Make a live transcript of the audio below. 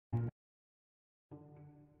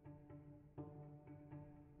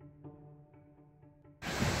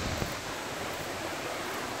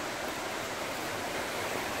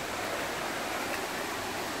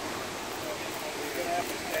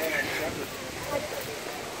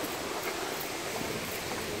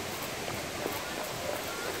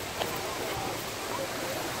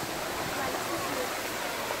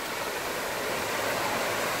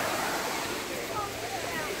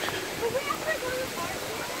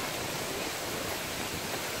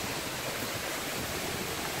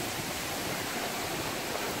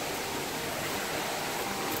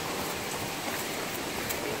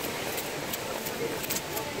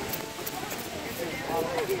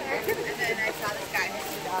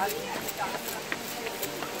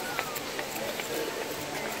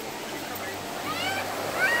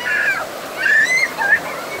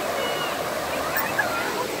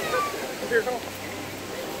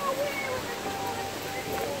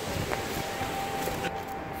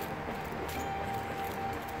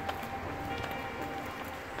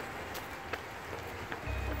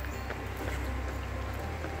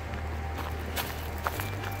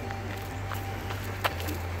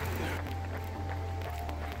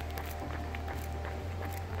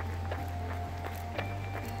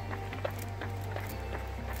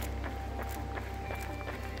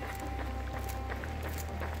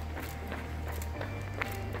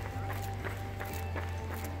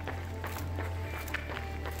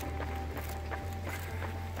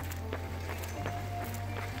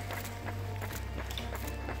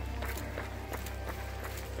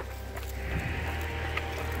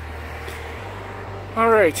All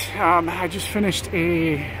right, I just finished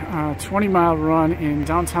a 20-mile run in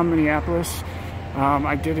downtown Minneapolis.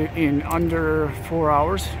 I did it in under 4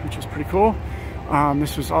 hours, which was pretty cool.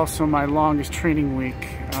 This was also my longest training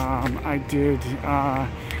week. I did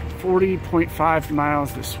 40.5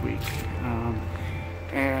 miles this week.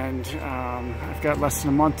 I've got less than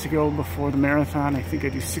a month to go before the marathon. I think I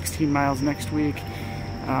do 16 miles next week.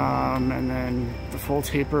 And then the full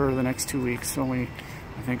taper the next 2 weeks. Only,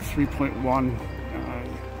 I think, 3.1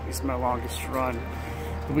 is my longest run.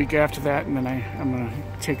 The week after that, and then I'm gonna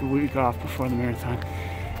take a week off before the marathon.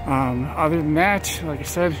 Other than that, like I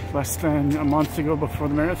said, less than a month to go before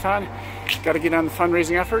the marathon. Got to get on the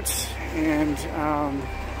fundraising efforts. And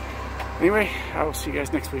anyway, I will see you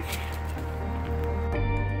guys next week.